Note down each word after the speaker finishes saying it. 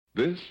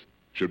This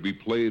should be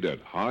played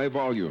at high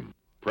volume,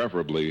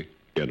 preferably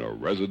in a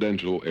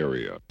residential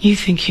area. You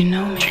think you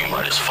know me?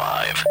 T-minus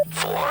 5,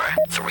 4,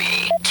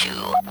 3, 2,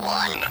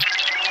 1.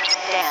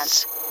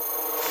 Dance.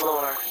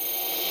 Floor.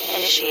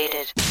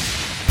 Initiated.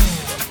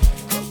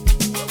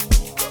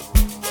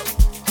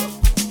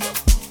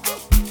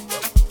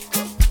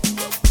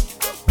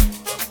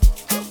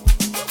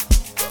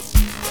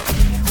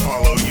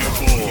 Follow your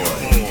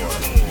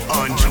boy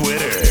on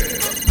Twitter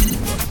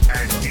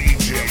at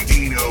DJ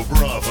Dino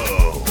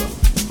Bravo.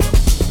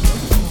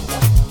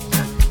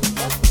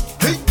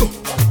 Hey, go.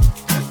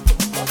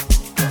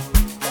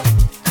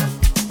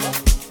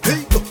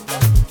 Hey, go.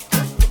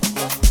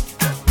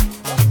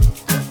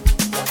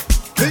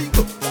 Hey,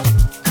 go.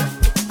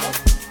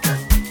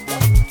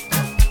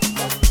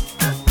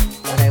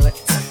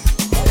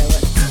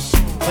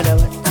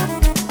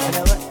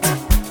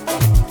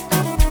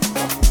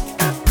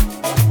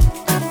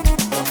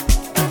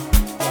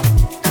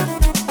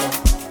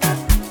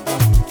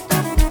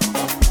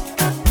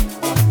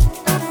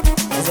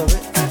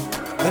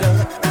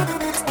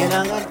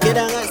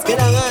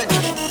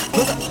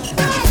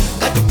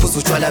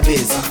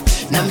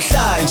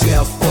 Namhlanje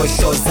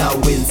uyafohloza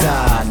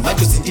wenzani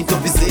manje usinto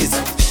intombi zethu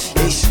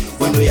eish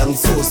wena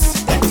uyangithusa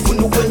kanti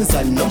ufuna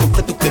ukwenzani noma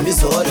uqeda ukubhema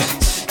izolo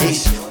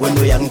eish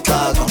wena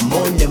uyangixaka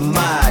mone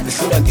mali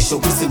hlula ngisho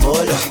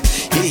kuzimolo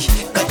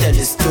kade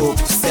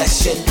lesitophu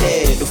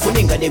siyashelela ufuna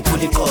ingane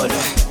ephula iqolo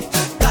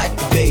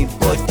kade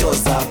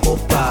beyibotoza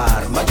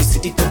kobar manje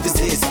usinto intombi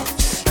zethu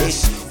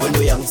eish wena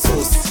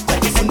uyangithusa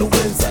kanti ufuna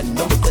ukwenzani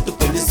noma uqeda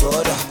ukubhema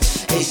izolo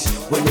eish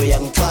wena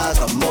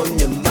uyangixaka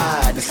mone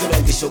mali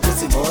hlula ngisho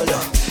kuzimolo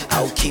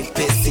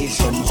awukhiphe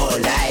isidlo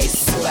umhola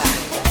ayisuka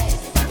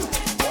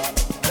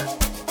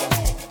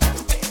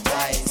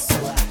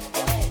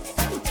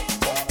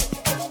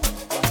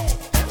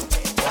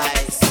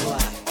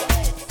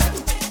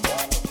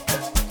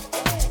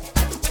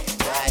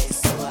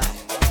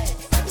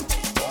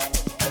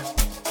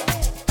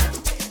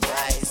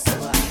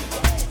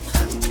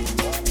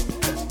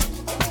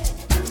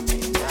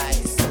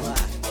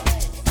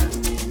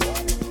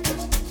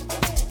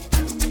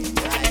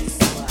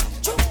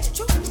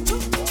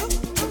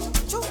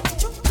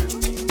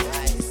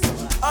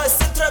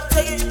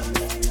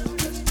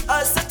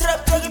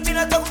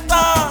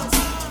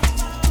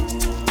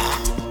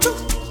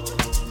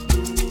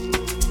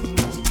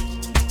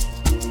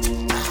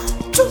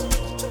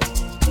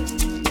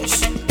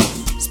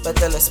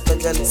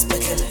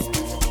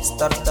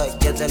Starta,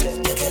 gedele,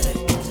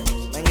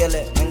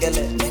 mengele,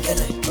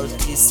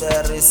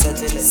 oltisere,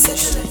 sedele,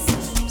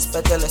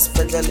 spedele,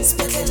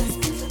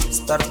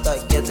 starta,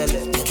 gedele,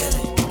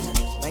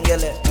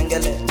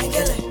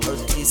 mengele,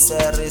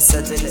 oltisere,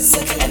 sedele,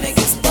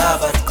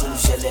 enegestabar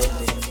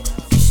kushelele,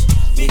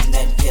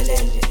 midnight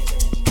gelele,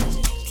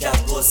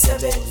 klapo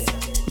sebele,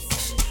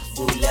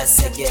 bula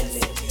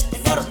segele,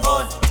 enar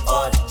on,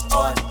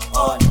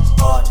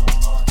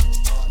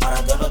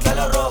 Maradona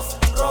dalla rough,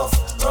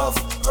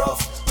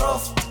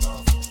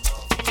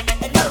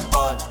 and you're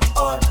on.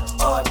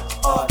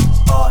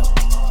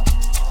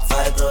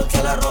 Fibro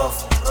dalla rough,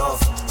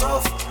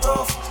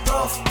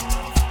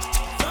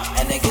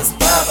 and niggas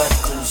babat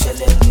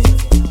kushelele,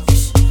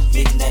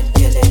 midnight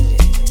gelele,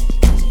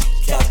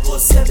 klapo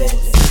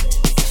sebele,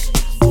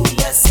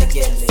 bula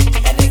segele,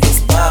 and niggas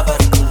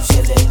babat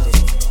kushelele,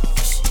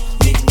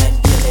 midnight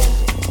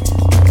gelele,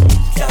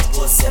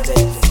 klapo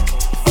sebele.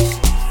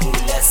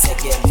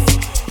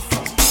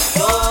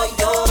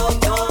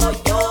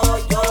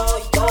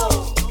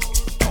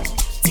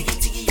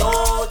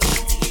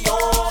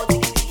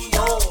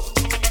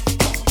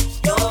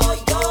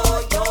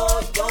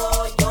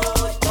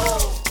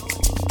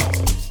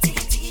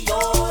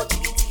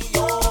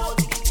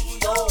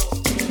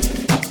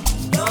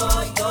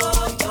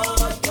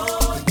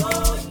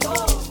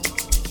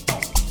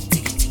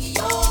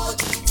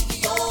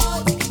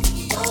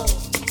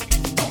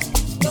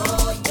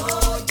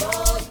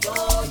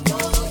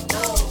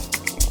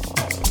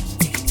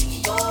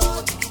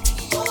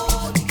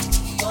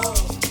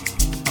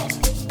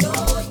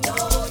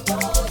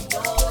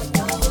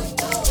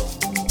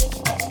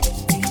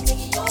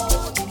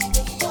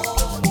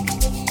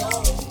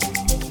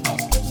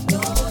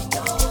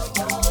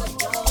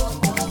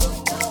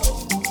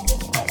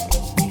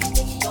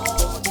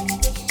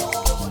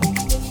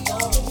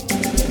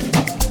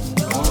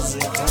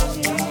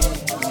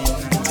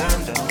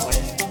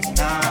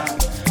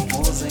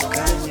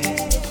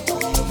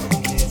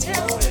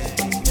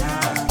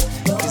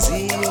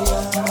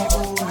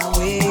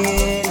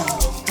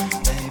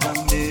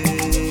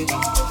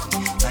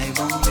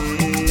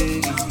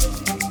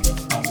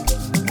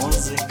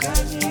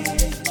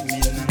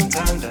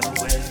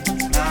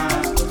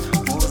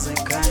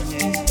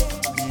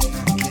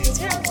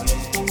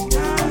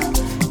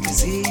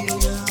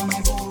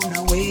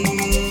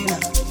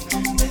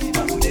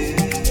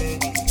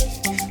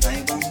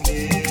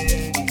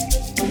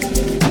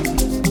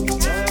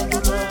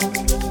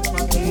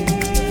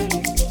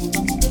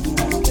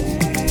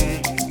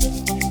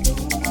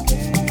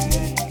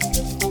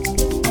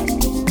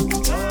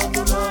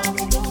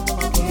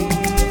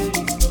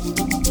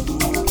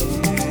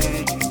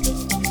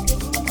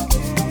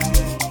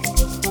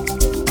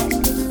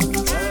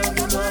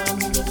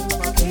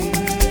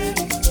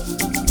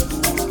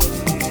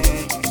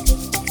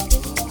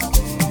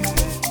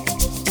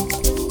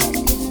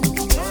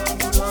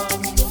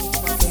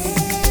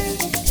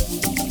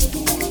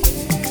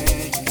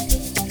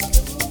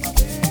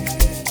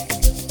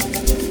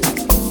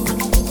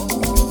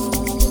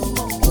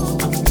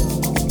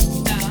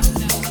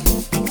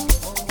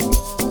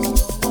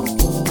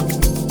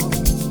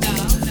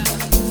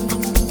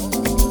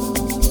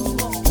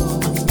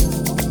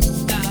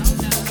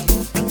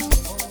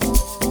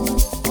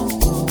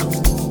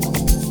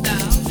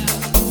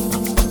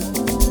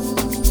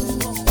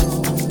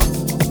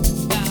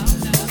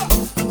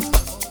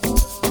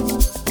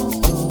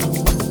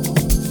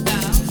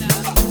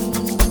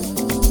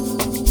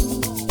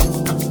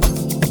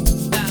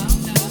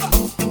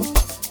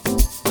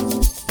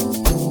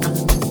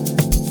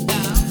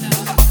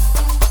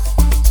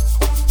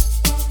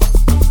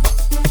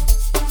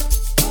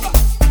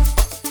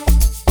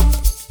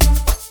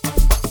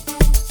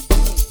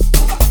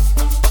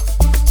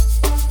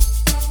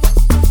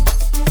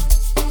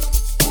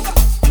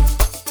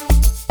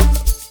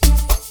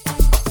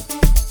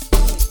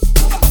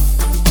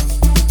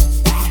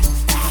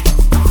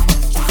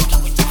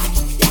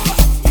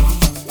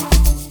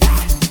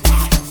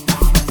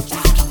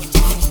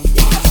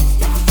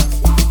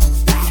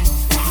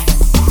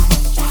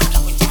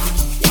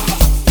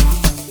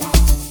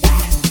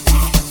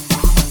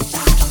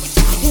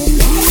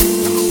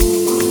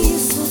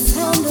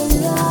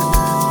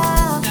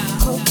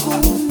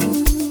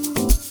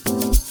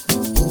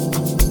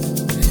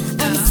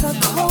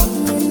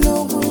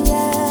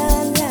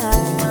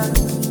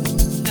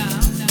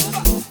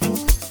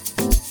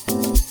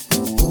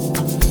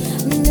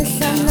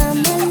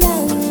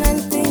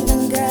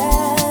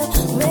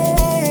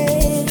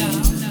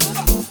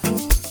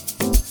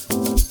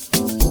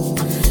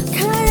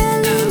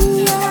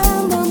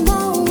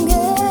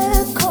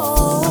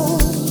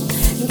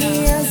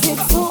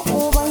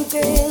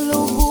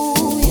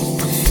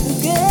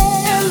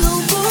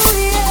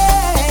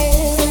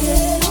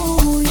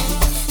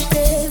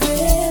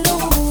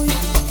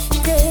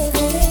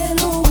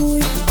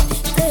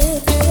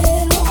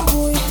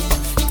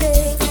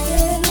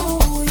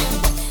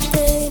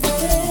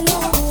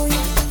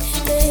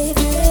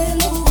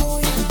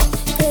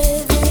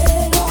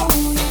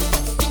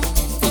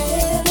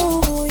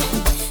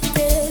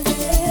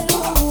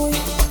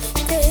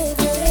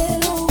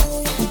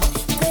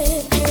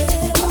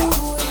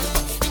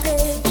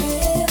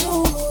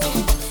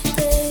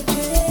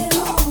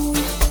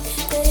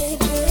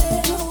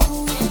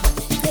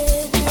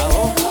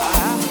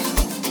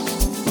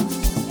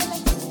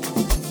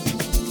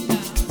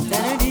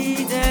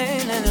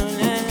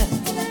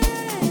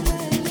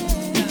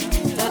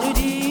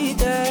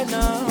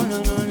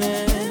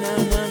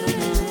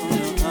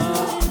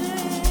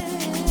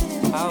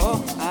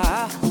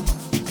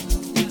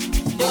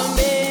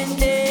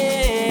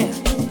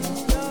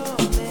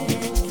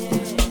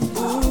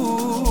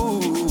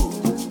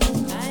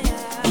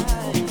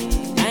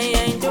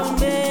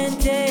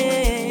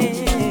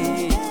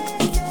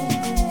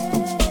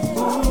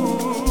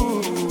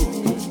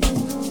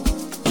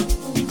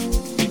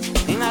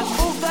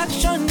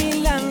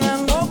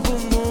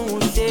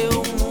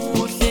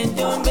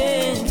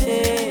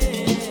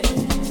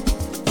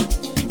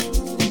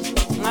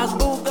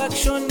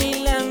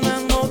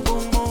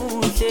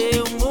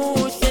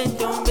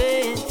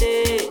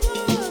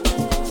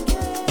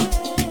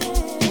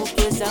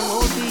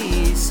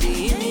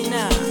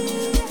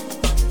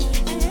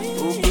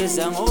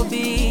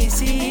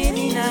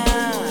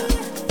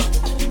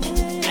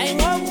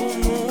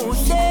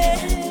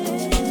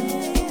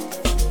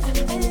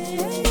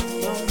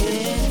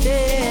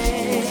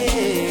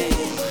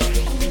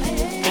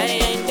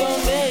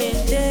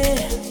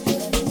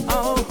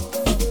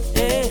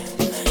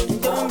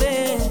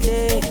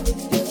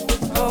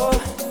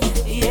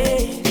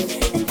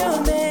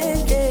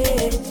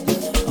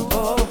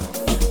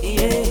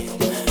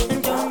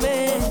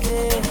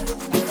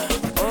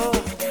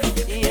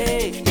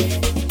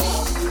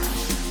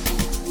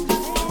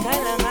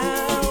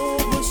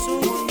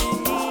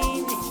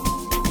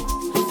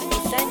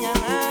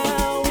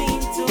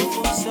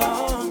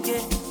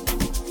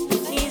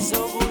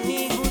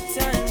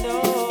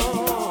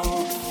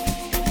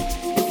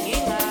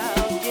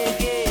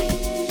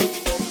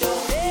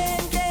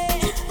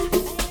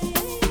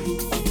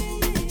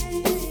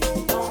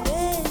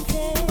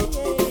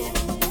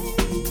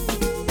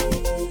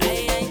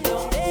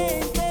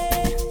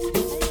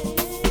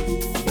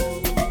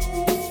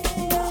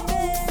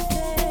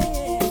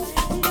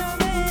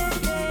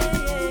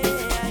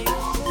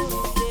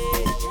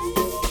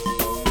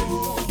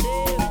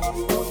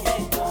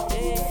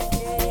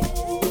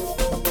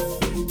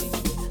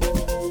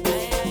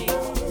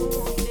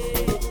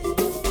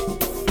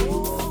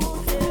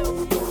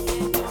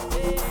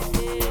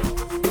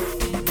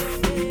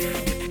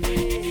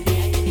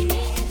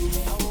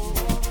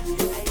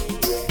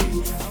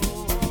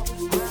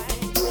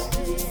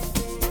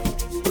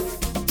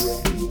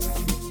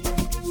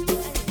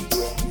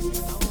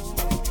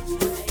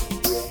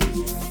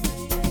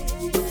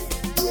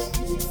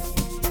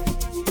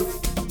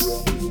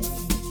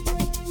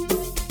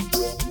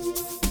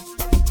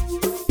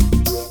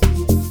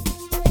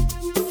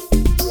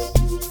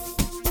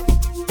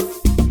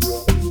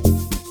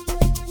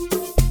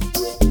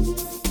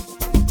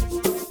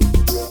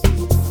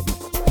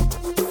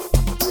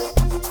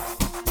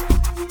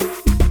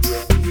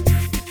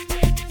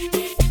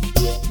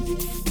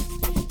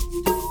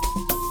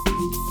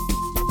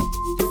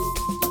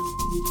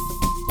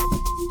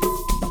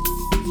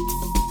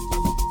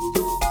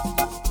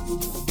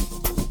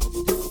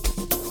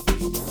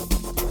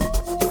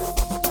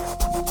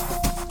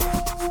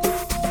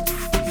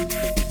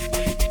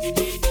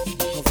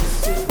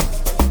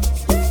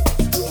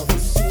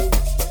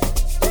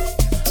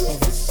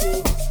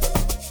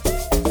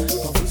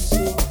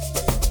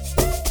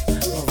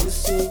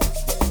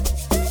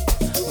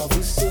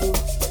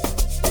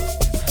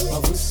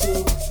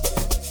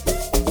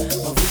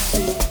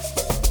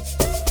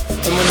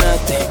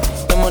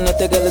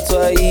 tegale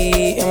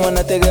twai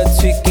emona tega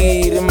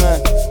twikiri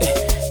man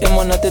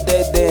emona te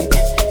deden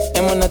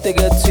emona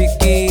tega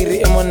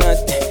twikiri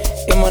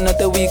emona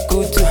te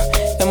wikutu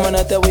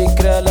emona te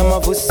wikrala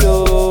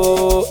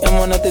mavuso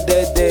emona te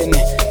deden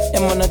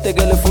emona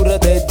tegale fura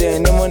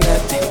deden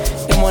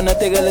emona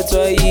tegale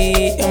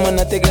twai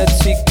emona tega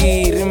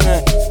twikiri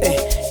man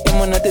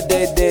emona te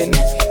deden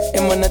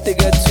emona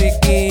tega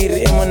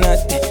twikiri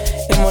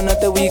emona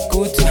te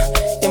wikutu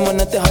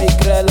emona te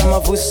haikrala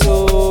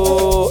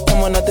mavuso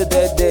emona te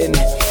deden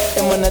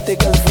emona te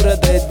galfura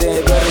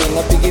deden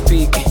baringa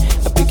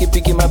piki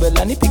piki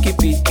mabelani piki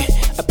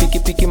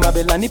piki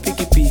mabelani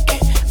piki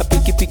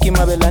piki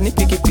mabelani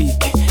piki piki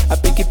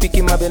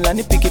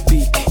mabelani piki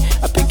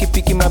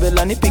piki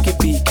mabelani piki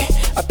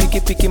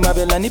piki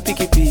mabelani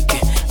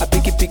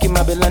piki piki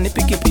mabelani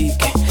piki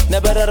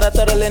nebara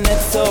ratarale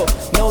netso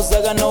no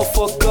zaga no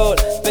fokol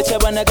pecha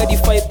banaga di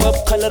fight up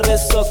color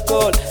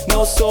sokol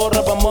no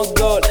sora ba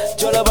mogol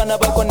jola bana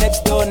ba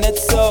next door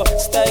netso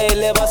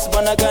style bas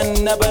banaga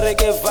nabare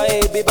ke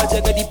vibe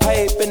bajaga di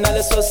pipe na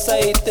le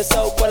society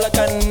sa ukwala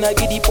kan na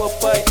gidi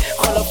popay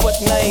khala pot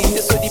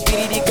nine so di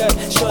biridika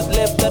short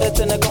left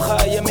taretena ko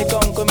khaya me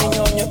konko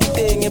minyonyo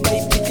itenge bay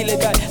pitile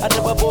kai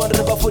araba bon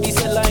raba for this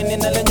line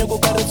na lenyo ko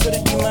kare sori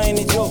di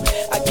mine jo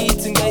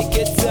agiti ngai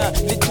ketsa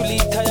lituli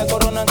taya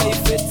corona ngai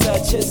fetsa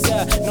chesa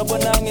no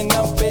bonange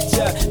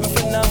ngampecha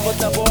mfana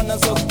mbota bona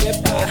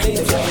zokepa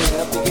leja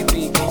na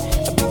piki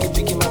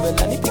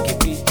mabelani piki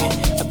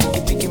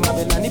piki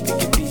mabelani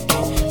piki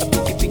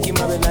piki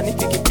mabelani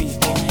piki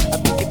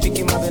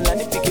piki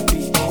mabelani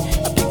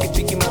piki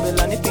piki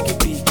mabelani piki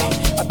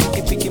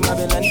piki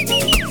mabelani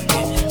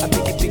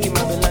piki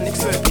mabelani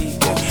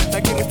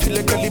lakini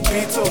file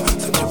kalipito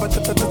sanjaba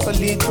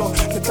tatalito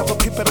letaba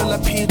pipera la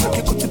pito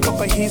que kuti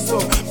papa hiso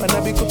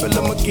panabi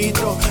kopela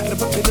magito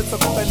reba pila sa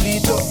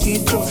palito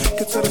ito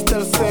que sort of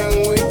still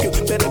saying with you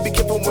better be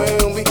careful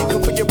when we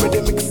come for your bread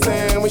and make a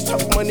sandwich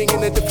talk money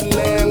in a different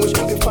language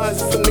be fine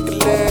so nigga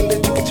land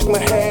that you can check my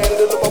hand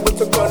little about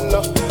what's a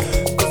gunna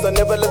cause I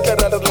never let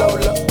that out of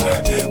Lola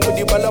when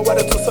you bala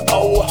water to sa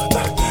awa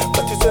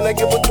but you say I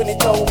give you 20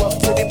 tawa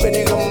so the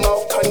penny come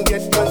out can't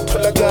get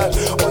control again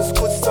on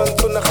school son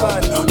to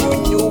nakhan you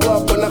knew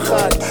up on a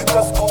khan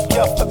cause scoop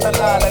ya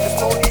fatalala there's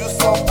no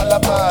use of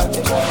alaba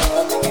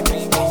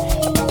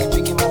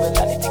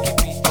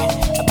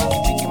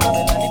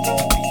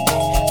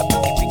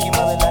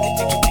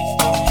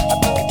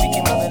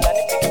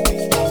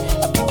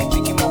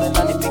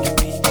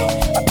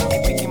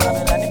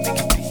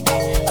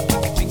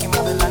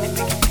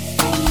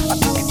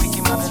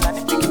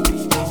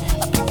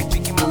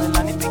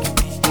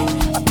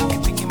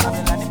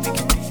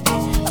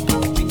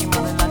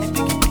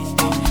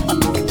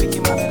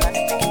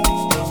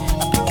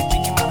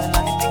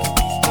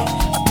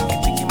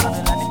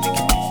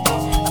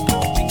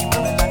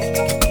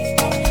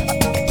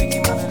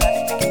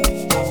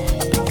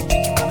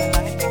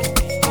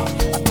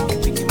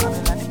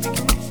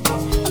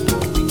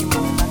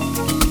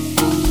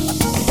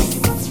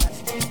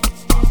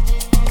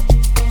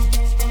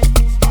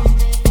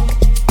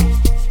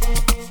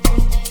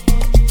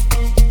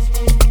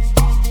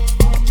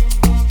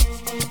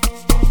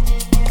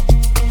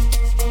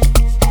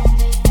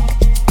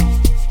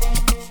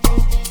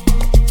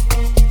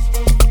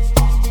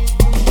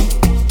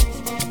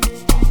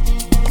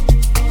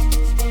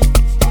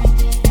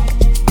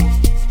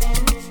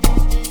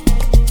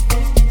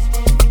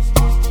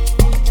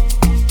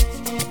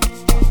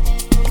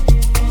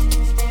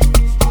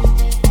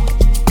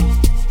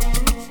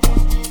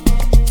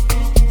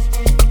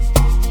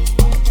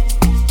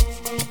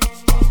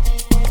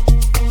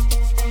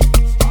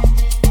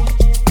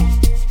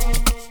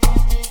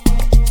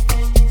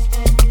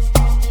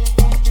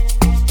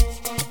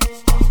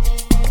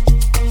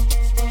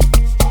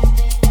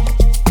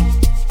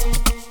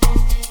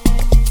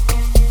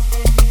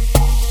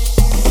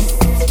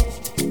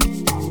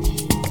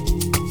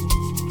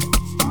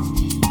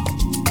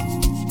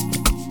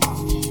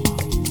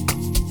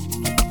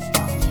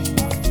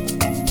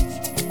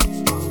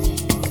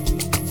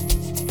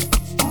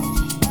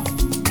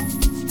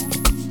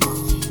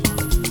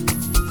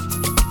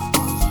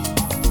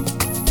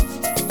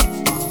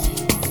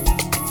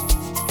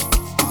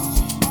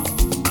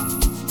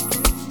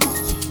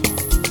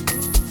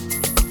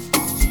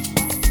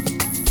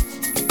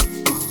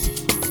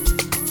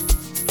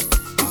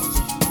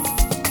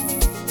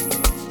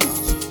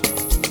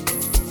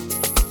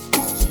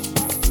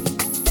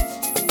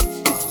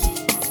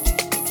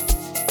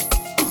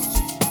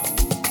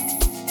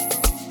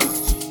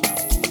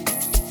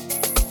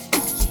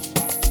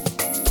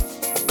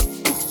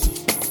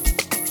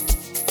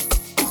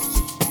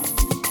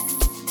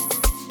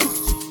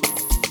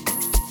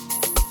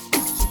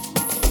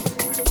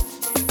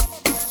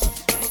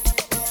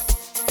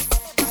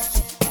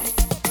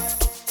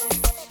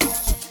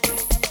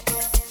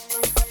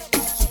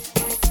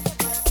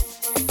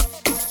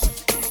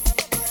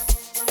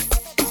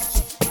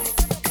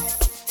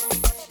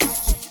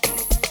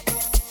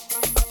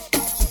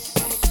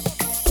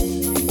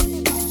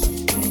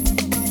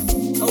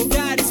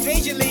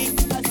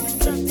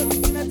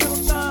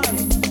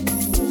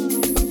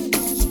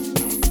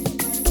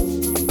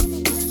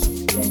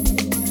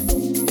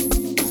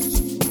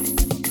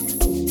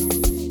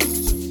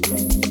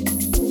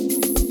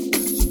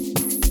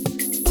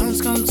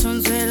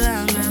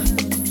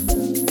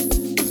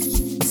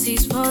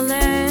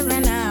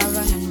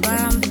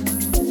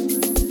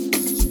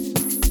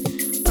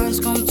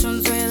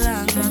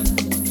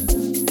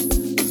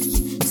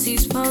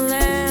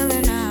Ole.